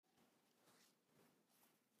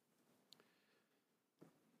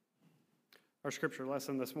Our scripture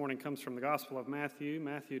lesson this morning comes from the Gospel of Matthew,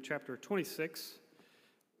 Matthew chapter 26,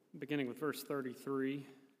 beginning with verse 33.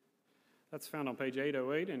 That's found on page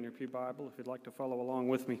 808 in your Pew Bible if you'd like to follow along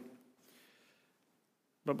with me.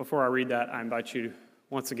 But before I read that, I invite you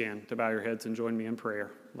once again to bow your heads and join me in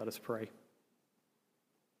prayer. Let us pray.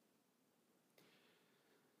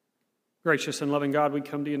 Gracious and loving God, we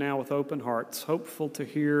come to you now with open hearts, hopeful to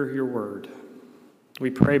hear your word.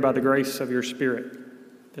 We pray by the grace of your Spirit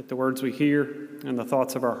that the words we hear and the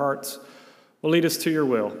thoughts of our hearts will lead us to your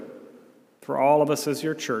will for all of us as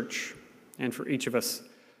your church and for each of us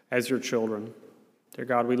as your children. Dear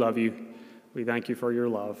God, we love you. We thank you for your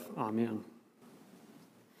love. Amen.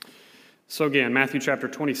 So again, Matthew chapter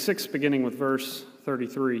 26, beginning with verse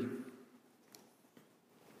 33.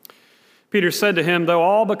 Peter said to him, "Though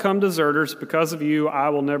all become deserters because of you, I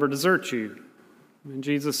will never desert you." And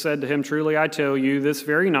Jesus said to him, "Truly I tell you, this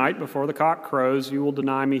very night before the cock crows, you will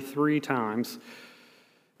deny me 3 times.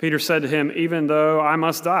 Peter said to him, "Even though I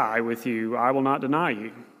must die with you, I will not deny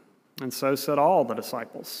you." And so said all the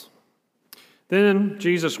disciples. Then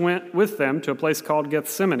Jesus went with them to a place called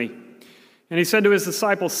Gethsemane. And he said to his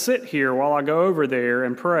disciples, "Sit here while I go over there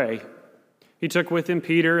and pray." He took with him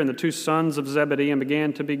Peter and the 2 sons of Zebedee and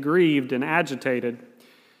began to be grieved and agitated.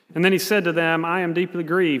 And then he said to them, "I am deeply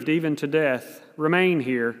grieved, even to death. Remain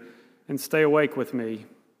here and stay awake with me."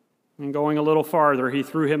 And going a little farther, he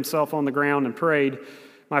threw himself on the ground and prayed,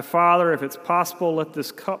 "My Father, if it's possible, let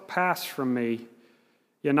this cup pass from me.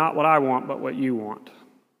 Yet not what I want, but what you want."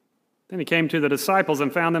 Then he came to the disciples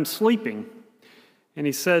and found them sleeping. And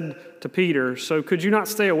he said to Peter, "So could you not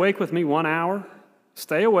stay awake with me 1 hour?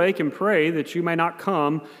 Stay awake and pray that you may not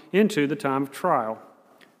come into the time of trial.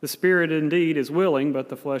 The spirit indeed is willing, but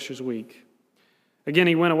the flesh is weak." Again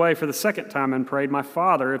he went away for the 2nd time and prayed, "My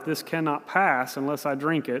Father, if this cannot pass unless I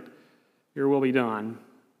drink it, your will be done."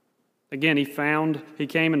 Again he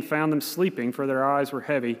came and found them sleeping, for their eyes were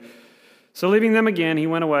heavy. So leaving them again, he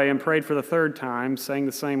went away and prayed for the 3rd time, saying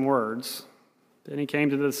the same words. Then he came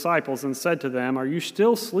to the disciples and said to them, "Are you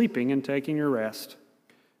still sleeping and taking your rest?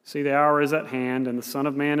 See, the hour is at hand, and the Son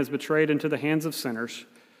of Man is betrayed into the hands of sinners.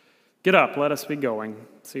 Get up, let us be going.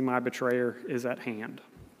 See, my betrayer is at hand."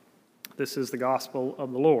 This is the gospel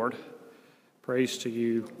of the Lord. Praise to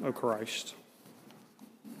you, O Christ.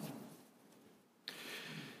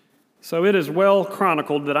 So it is well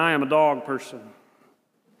chronicled that I am a dog person.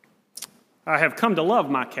 I have come to love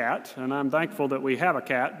my cat, and I'm thankful that we have a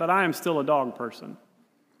cat, but I am still a dog person.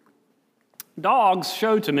 Dogs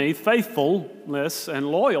show to me faithfulness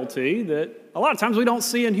and loyalty that a lot of times we don't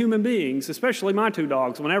see in human beings, especially my 2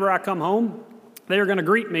 dogs. Whenever I come home, they are going to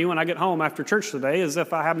greet me when I get home after church today as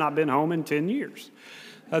if I have not been home in 10 years.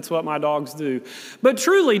 That's what my dogs do. But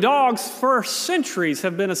truly, dogs for centuries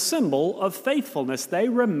have been a symbol of faithfulness. They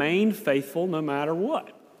remain faithful no matter what.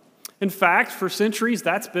 In fact, for centuries,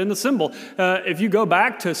 that's been the symbol. If you go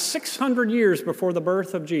back to 600 years before the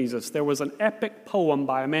birth of Jesus, there was an epic poem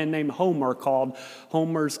by a man named Homer called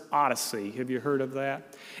Homer's Odyssey. Have you heard of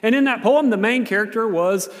that? And in that poem, the main character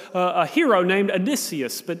was a hero named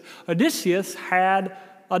Odysseus. But Odysseus had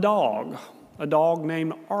a dog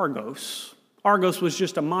named Argos. Argos was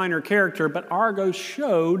just a minor character, but Argos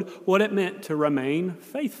showed what it meant to remain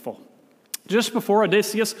faithful. Just before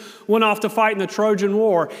Odysseus went off to fight in the Trojan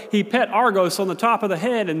War, he pet Argos on the top of the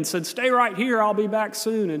head and said, "Stay right here, I'll be back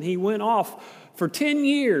soon." And he went off for 10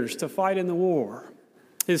 years to fight in the war.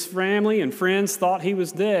 His family and friends thought he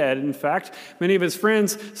was dead. In fact, many of his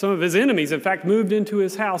friends, some of his enemies, in fact, moved into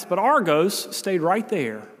his house. But Argos stayed right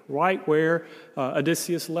there, right where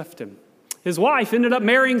Odysseus left him. His wife ended up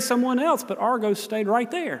marrying someone else, but Argos stayed right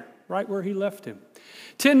there, right where he left him.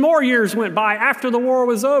 10 more years went by after the war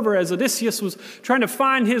was over as Odysseus was trying to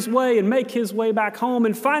find his way and make his way back home.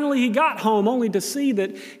 And finally he got home only to see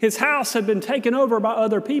that his house had been taken over by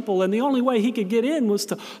other people. And the only way he could get in was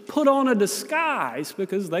to put on a disguise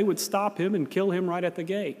because they would stop him and kill him right at the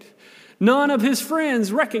gate. None of his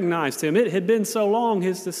friends recognized him. It had been so long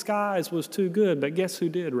his disguise was too good. But guess who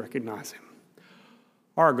did recognize him?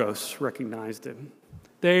 Argos recognized him.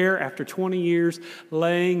 There, after 20 years,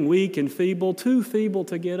 laying weak and feeble, too feeble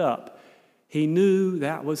to get up, he knew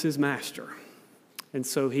that was his master. And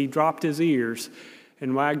so he dropped his ears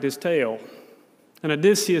and wagged his tail. And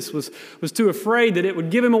Odysseus was too afraid that it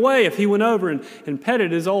would give him away if he went over and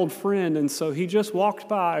petted his old friend. And so he just walked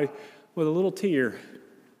by with a little tear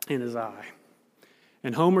in his eye.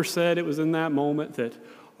 And Homer said it was in that moment that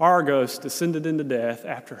Argos descended into death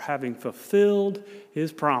after having fulfilled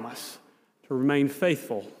his promise to remain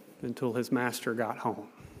faithful until his master got home.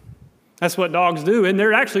 That's what dogs do, and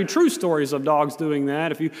there are actually true stories of dogs doing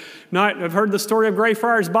that. If you not have heard the story of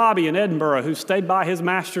Greyfriars Bobby in Edinburgh, who stayed by his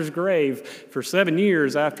master's grave for 7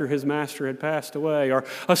 years after his master had passed away, or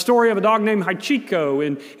a story of a dog named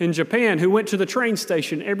Hachiko in Japan who went to the train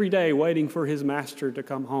station every day waiting for his master to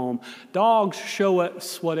come home. Dogs show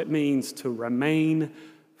us what it means to remain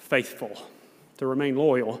faithful, to remain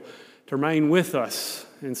loyal, to remain with us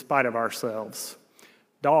in spite of ourselves.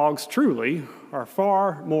 Dogs truly are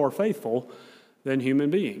far more faithful than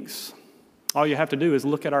human beings. All you have to do is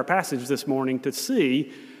look at our passage this morning to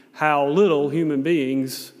see how little human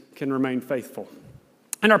beings can remain faithful.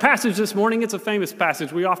 In our passage this morning, it's a famous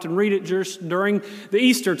passage. We often read it just during the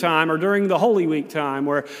Easter time or during the Holy Week time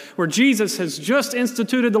where Jesus has just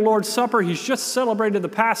instituted the Lord's Supper. He's just celebrated the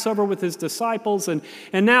Passover with his disciples. And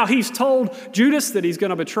now he's told Judas that he's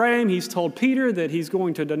going to betray him. He's told Peter that he's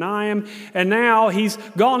going to deny him. And now he's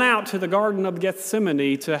gone out to the Garden of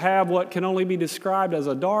Gethsemane to have what can only be described as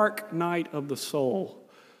a dark night of the soul.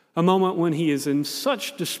 A moment when he is in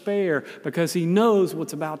such despair because he knows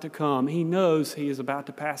what's about to come. He knows he is about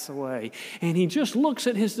to pass away. And he just looks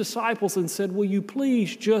at his disciples and said, "Will you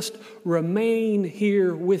please just remain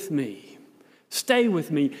here with me? Stay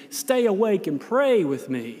with me. Stay awake and pray with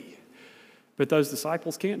me." But those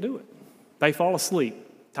disciples can't do it. They fall asleep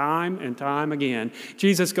time and time again.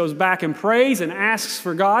 Jesus goes back and prays and asks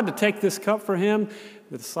for God to take this cup for him.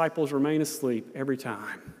 The disciples remain asleep every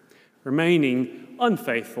time, remaining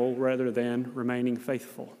unfaithful rather than remaining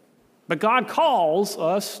faithful. But God calls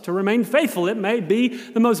us to remain faithful. It may be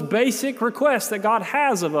the most basic request that God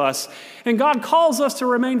has of us. And God calls us to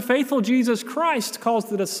remain faithful. Jesus Christ calls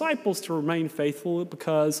the disciples to remain faithful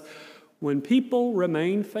because when people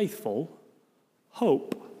remain faithful,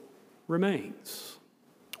 hope remains.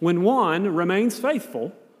 When one remains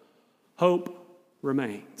faithful, hope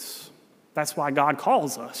remains. That's why God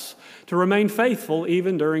calls us to remain faithful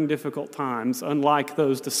even during difficult times, unlike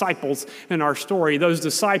those disciples in our story, those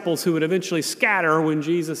disciples who would eventually scatter when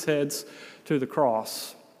Jesus heads to the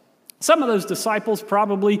cross. Some of those disciples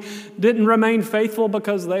probably didn't remain faithful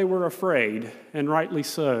because they were afraid, and rightly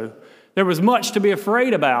so. There was much to be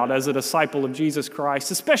afraid about as a disciple of Jesus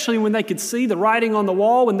Christ, especially when they could see the writing on the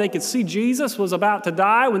wall, when they could see Jesus was about to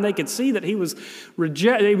die, when they could see that he was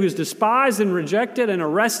despised and rejected and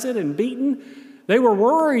arrested and beaten. They were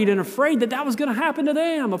worried and afraid that that was going to happen to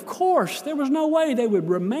them. Of course, there was no way they would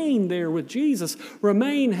remain there with Jesus,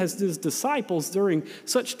 remain as his disciples during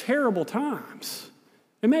such terrible times.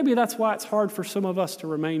 And maybe that's why it's hard for some of us to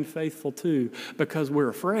remain faithful too, because we're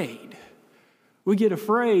afraid. We get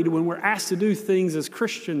afraid when we're asked to do things as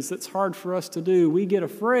Christians that's hard for us to do. We get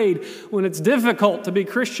afraid when it's difficult to be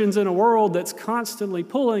Christians in a world that's constantly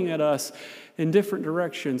pulling at us in different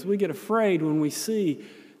directions. We get afraid when we see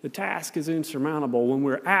the task is insurmountable, when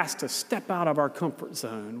we're asked to step out of our comfort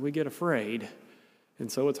zone. We get afraid,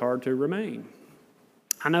 and so it's hard to remain.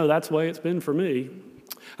 I know that's the way it's been for me.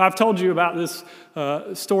 I've told you about this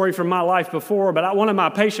story from my life before, but one of my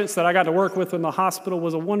patients that I got to work with in the hospital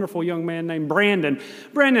was a wonderful young man named Brandon.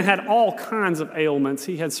 Brandon had all kinds of ailments.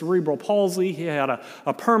 He had cerebral palsy. He had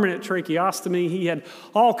a permanent tracheostomy. He had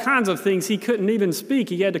all kinds of things. He couldn't even speak.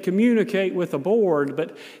 He had to communicate with a board,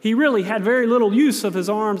 but he really had very little use of his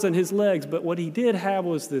arms and his legs. But what he did have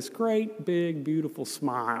was this great, big, beautiful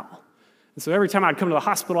smile. And so every time I'd come to the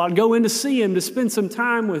hospital, I'd go in to see him, to spend some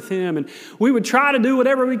time with him. And we would try to do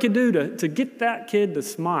whatever we could do to get that kid to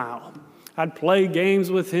smile. I'd play games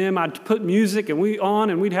with him. I'd put music and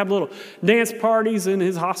we'd have little dance parties in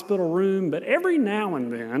his hospital room. But every now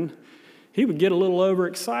and then, he would get a little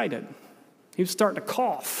overexcited. He would start to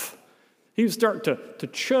cough. He would start to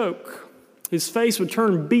choke. His face would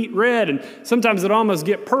turn beet red, and sometimes it'd almost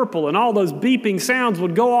get purple, and all those beeping sounds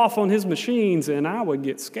would go off on his machines, and I would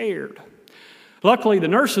get scared. Luckily, the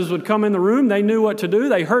nurses would come in the room. They knew what to do.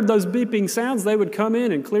 They heard those beeping sounds. They would come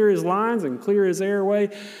in and clear his lines and clear his airway.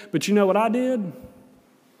 But you know what I did?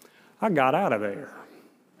 I got out of there.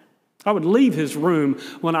 I would leave his room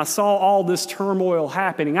when I saw all this turmoil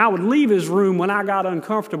happening. I would leave his room when I got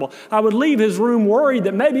uncomfortable. I would leave his room worried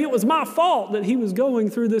that maybe it was my fault that he was going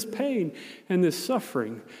through this pain and this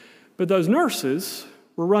suffering. But those nurses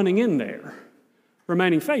were running in there,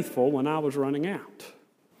 remaining faithful when I was running out.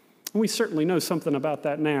 And we certainly know something about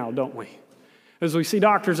that now, don't we? As we see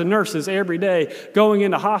doctors and nurses every day going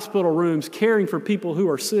into hospital rooms, caring for people who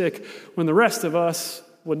are sick, when the rest of us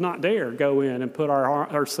would not dare go in and put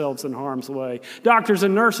ourselves in harm's way. Doctors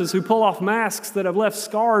and nurses who pull off masks that have left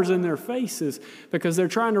scars in their faces because they're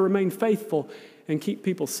trying to remain faithful and keep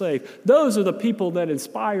people safe. Those are the people that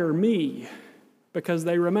inspire me because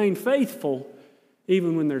they remain faithful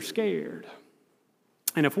even when they're scared.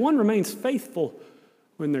 And if one remains faithful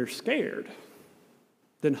when they're scared,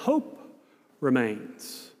 then hope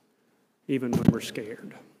remains even when we're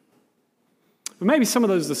scared. But maybe some of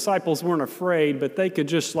those disciples weren't afraid, but they could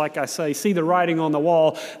just, like I say, see the writing on the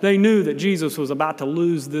wall. They knew that Jesus was about to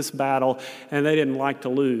lose this battle, and they didn't like to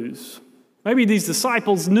lose. Maybe these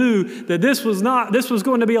disciples knew that this was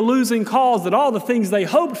going to be a losing cause, that all the things they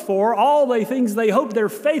hoped for, all the things they hoped their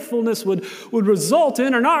faithfulness would result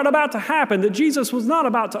in are not about to happen, that Jesus was not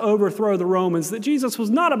about to overthrow the Romans, that Jesus was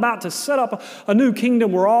not about to set up a new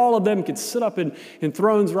kingdom where all of them could sit up in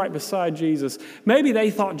thrones right beside Jesus. Maybe they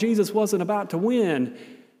thought Jesus wasn't about to win,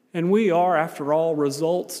 and we are, after all,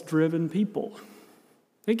 results-driven people.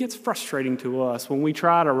 It gets frustrating to us when we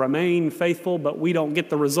try to remain faithful, but we don't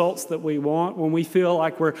get the results that we want, when we feel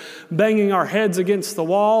like we're banging our heads against the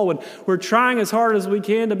wall, when we're trying as hard as we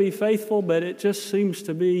can to be faithful, but it just seems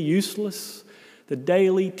to be useless. The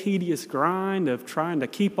daily, tedious grind of trying to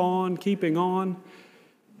keep on, keeping on.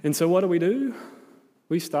 And so what do?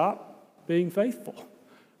 We stop being faithful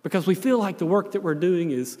because we feel like the work that we're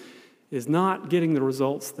doing is not getting the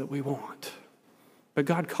results that we want. But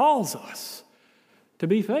God calls us to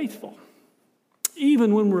be faithful,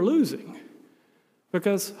 even when we're losing,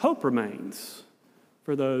 because hope remains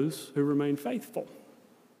for those who remain faithful.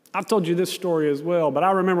 I've told you this story as well, but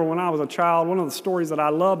I remember when I was a child, one of the stories that I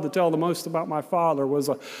loved to tell the most about my father was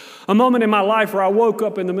a moment in my life where I woke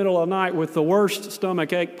up in the middle of the night with the worst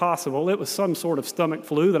stomach ache possible. It was some sort of stomach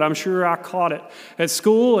flu that I'm sure I caught it at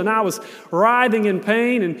school, and I was writhing in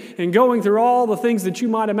pain and going through all the things that you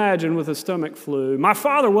might imagine with a stomach flu. My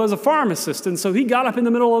father was a pharmacist, and so he got up in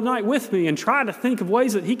the middle of the night with me and tried to think of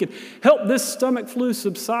ways that he could help this stomach flu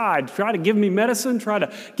subside, try to give me medicine, try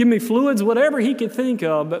to give me fluids, whatever he could think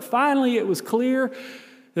of. But finally, it was clear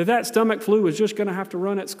that stomach flu was just going to have to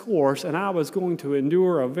run its course, and I was going to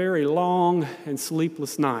endure a very long and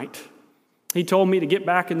sleepless night. He told me to get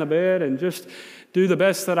back in the bed and just do the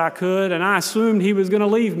best that I could, and I assumed he was going to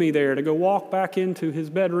leave me there to go walk back into his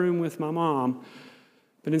bedroom with my mom.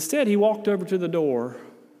 But instead, he walked over to the door,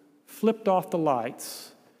 flipped off the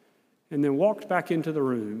lights, and then walked back into the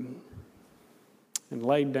room and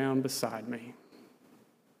laid down beside me.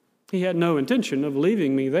 He had no intention of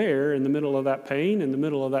leaving me there in the middle of that pain, in the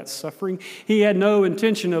middle of that suffering. He had no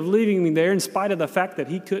intention of leaving me there in spite of the fact that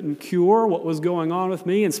he couldn't cure what was going on with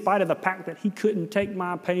me, in spite of the fact that he couldn't take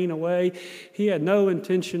my pain away. He had no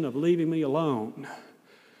intention of leaving me alone.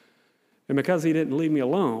 And because he didn't leave me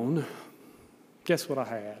alone, guess what I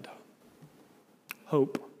had?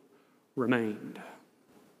 Hope remained.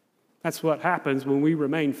 That's what happens when we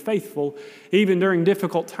remain faithful, even during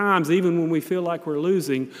difficult times, even when we feel like we're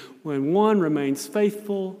losing. When one remains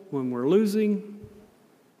faithful when we're losing,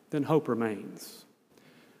 then hope remains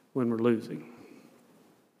when we're losing.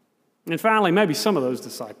 And finally, maybe some of those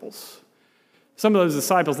disciples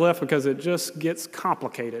left because it just gets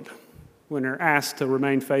complicated when they're asked to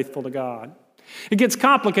remain faithful to God. It gets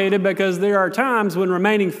complicated because there are times when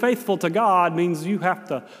remaining faithful to God means you have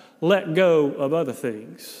to let go of other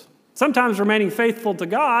things. Sometimes remaining faithful to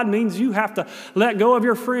God means you have to let go of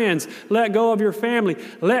your friends, let go of your family,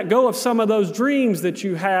 let go of some of those dreams that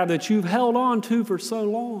you have that you've held on to for so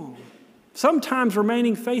long. Sometimes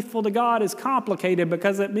remaining faithful to God is complicated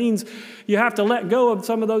because it means you have to let go of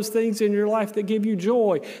some of those things in your life that give you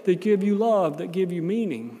joy, that give you love, that give you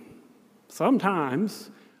meaning. Sometimes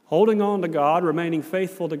holding on to God, remaining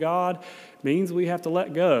faithful to God, means we have to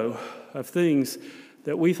let go of things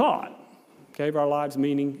that we thought gave our lives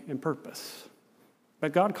meaning and purpose.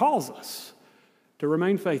 But God calls us to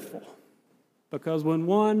remain faithful, because when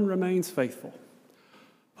one remains faithful,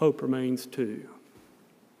 hope remains too.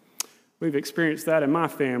 We've experienced that in my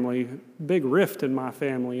family, big rift in my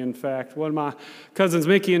family, in fact. One of my cousins,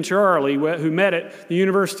 Mickey and Charlie, who met at the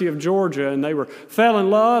University of Georgia, and they fell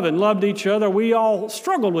in love and loved each other. We all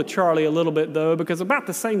struggled with Charlie a little bit, though, because about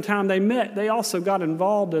the same time they met, they also got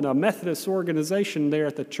involved in a Methodist organization there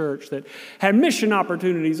at the church that had mission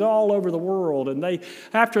opportunities all over the world. And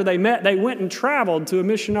after they met, they went and traveled to a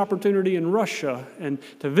mission opportunity in Russia and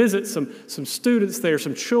to visit some students there,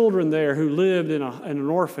 some children there who lived in an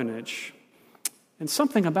orphanage. And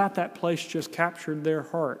something about that place just captured their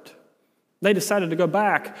heart. They decided to go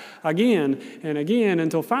back again and again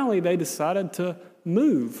until finally they decided to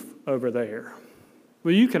move over there.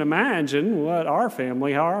 Well, you can imagine how our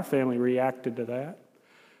family reacted to that.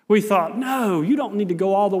 We thought, no, you don't need to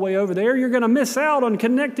go all the way over there. You're going to miss out on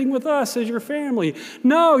connecting with us as your family.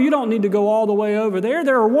 No, you don't need to go all the way over there.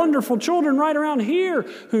 There are wonderful children right around here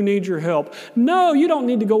who need your help. No, you don't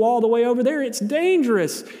need to go all the way over there. It's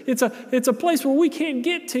dangerous. It's a place where we can't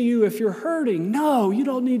get to you if you're hurting. No, you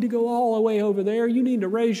don't need to go all the way over there. You need to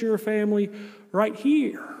raise your family right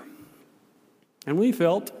here. And we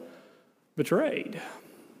felt betrayed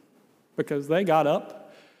because they got up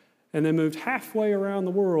and they moved halfway around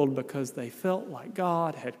the world because they felt like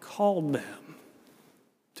God had called them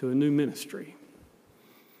to a new ministry.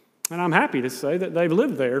 And I'm happy to say that they've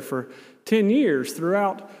lived there for 10 years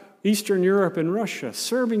throughout Eastern Europe and Russia,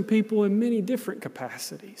 serving people in many different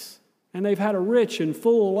capacities. And they've had a rich and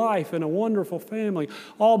full life and a wonderful family,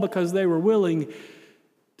 all because they were willing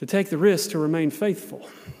to take the risk to remain faithful,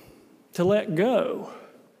 to let go,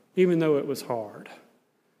 even though it was hard.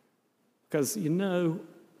 Because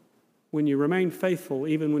when you remain faithful,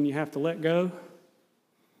 even when you have to let go,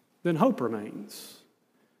 then hope remains,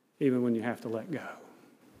 even when you have to let go.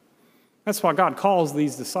 That's why God calls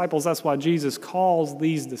these disciples, that's why Jesus calls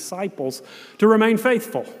these disciples to remain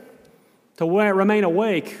faithful, to remain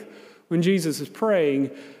awake when Jesus is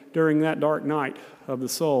praying during that dark night of the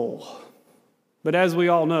soul. But as we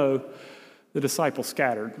all know, the disciples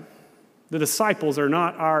scattered. The disciples are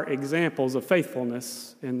not our examples of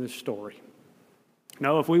faithfulness in this story.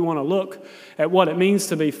 No, if we want to look at what it means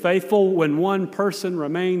to be faithful when one person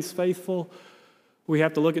remains faithful, we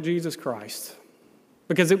have to look at Jesus Christ.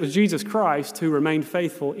 Because it was Jesus Christ who remained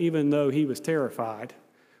faithful even though he was terrified.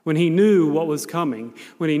 When he knew what was coming,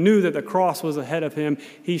 when he knew that the cross was ahead of him,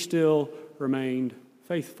 he still remained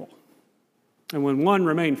faithful. And when one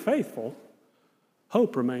remained faithful,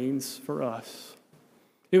 hope remains for us.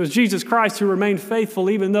 It was Jesus Christ who remained faithful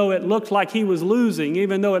even though it looked like he was losing,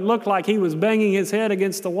 even though it looked like he was banging his head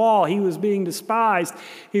against the wall, he was being despised,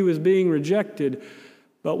 he was being rejected.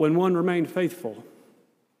 But when one remained faithful,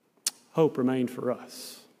 hope remained for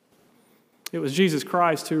us. It was Jesus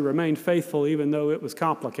Christ who remained faithful even though it was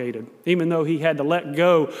complicated, even though he had to let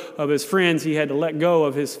go of his friends, he had to let go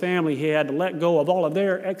of his family, he had to let go of all of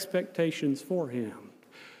their expectations for him.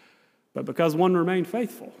 But because one remained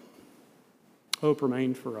faithful, hope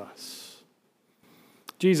remained for us.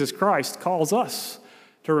 Jesus Christ calls us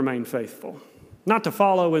to remain faithful, not to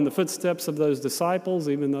follow in the footsteps of those disciples,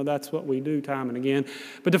 even though that's what we do time and again,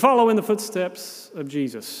 but to follow in the footsteps of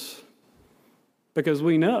Jesus, because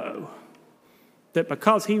we know that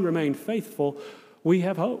because he remained faithful, we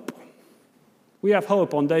have hope. We have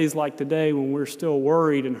hope on days like today when we're still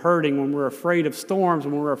worried and hurting, when we're afraid of storms,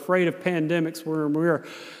 when we're afraid of pandemics, when we're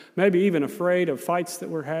maybe even afraid of fights that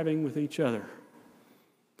we're having with each other.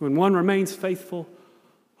 When one remains faithful,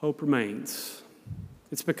 hope remains.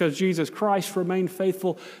 It's because Jesus Christ remained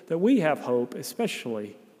faithful that we have hope,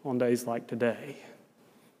 especially on days like today.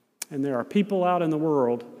 And there are people out in the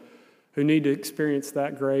world who need to experience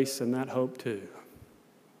that grace and that hope too.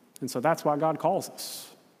 And so that's why God calls us.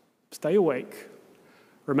 Stay awake.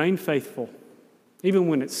 Remain faithful. Even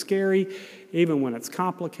when it's scary, even when it's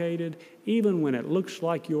complicated, even when it looks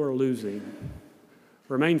like you're losing.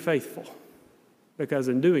 Remain faithful. Because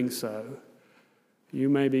in doing so, you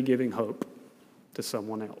may be giving hope to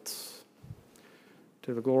someone else.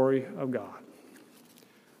 To the glory of God.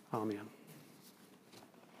 Amen.